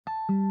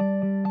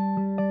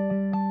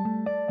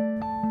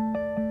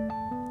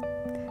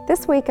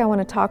This week I want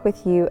to talk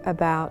with you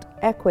about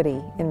equity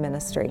in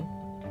ministry.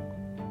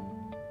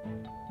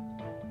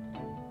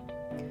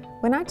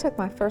 When I took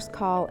my first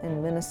call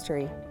in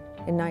ministry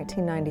in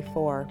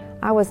 1994,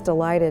 I was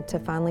delighted to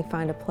finally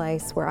find a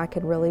place where I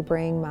could really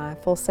bring my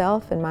full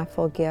self and my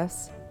full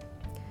gifts.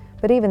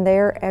 But even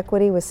there,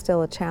 equity was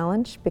still a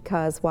challenge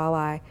because while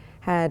I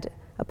had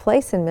a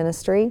place in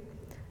ministry,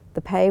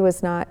 the pay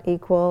was not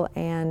equal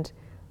and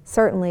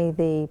certainly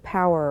the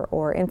power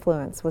or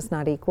influence was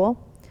not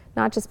equal.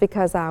 Not just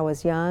because I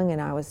was young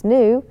and I was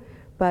new,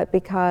 but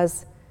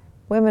because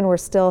women were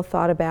still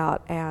thought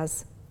about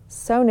as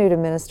so new to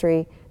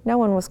ministry, no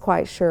one was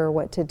quite sure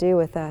what to do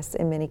with us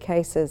in many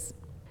cases.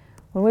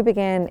 When we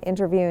began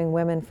interviewing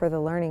women for the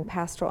Learning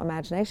Pastoral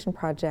Imagination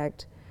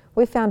Project,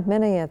 we found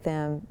many of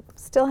them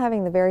still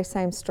having the very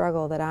same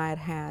struggle that I had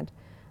had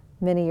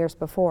many years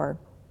before.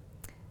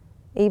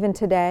 Even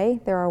today,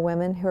 there are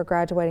women who are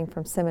graduating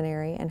from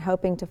seminary and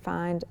hoping to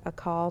find a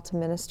call to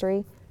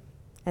ministry,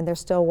 and they're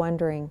still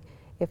wondering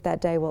if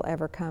that day will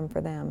ever come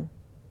for them.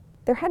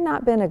 There had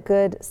not been a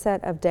good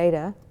set of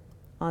data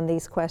on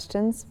these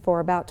questions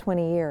for about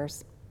 20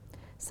 years.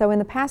 So in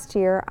the past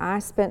year, I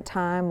spent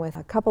time with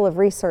a couple of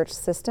research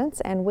assistants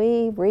and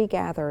we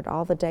regathered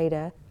all the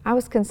data. I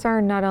was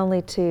concerned not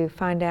only to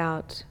find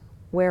out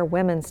where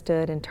women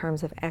stood in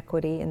terms of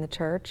equity in the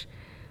church,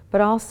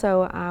 but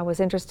also I was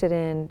interested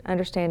in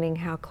understanding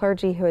how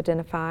clergy who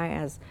identify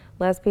as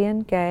lesbian,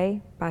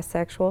 gay,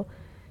 bisexual,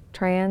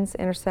 trans,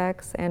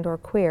 intersex, and/or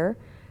queer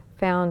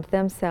found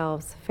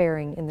themselves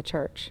faring in the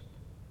church.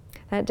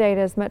 That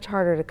data is much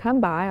harder to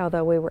come by,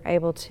 although we were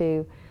able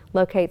to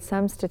locate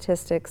some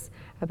statistics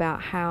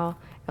about how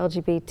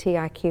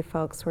LGBTIQ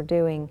folks were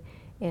doing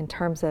in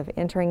terms of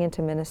entering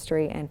into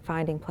ministry and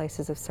finding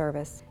places of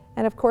service.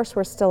 And of course,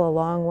 we're still a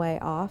long way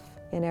off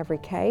in every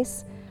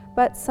case,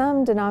 but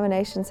some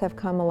denominations have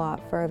come a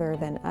lot further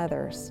than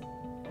others.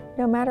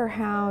 No matter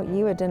how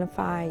you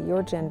identify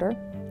your gender,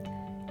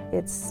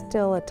 it's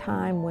still a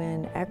time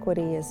when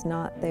equity is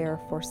not there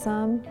for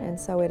some, and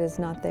so it is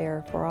not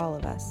there for all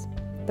of us.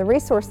 The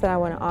resource that I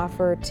want to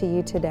offer to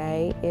you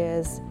today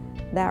is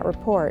that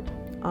report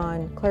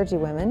on clergy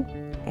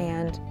women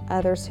and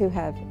others who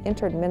have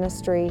entered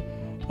ministry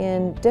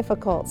in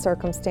difficult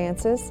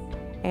circumstances,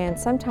 and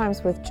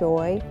sometimes with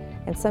joy,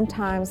 and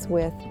sometimes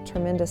with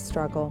tremendous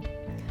struggle.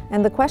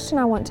 And the question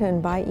I want to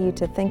invite you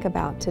to think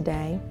about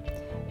today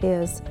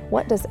is,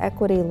 what does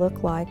equity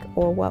look like,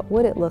 or what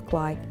would it look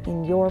like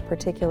in your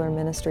particular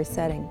ministry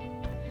setting?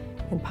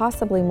 And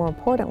possibly more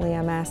importantly,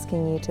 I'm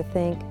asking you to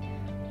think,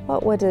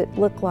 what would it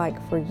look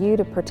like for you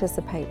to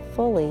participate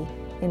fully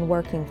in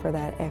working for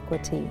that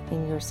equity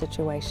in your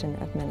situation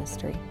of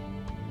ministry?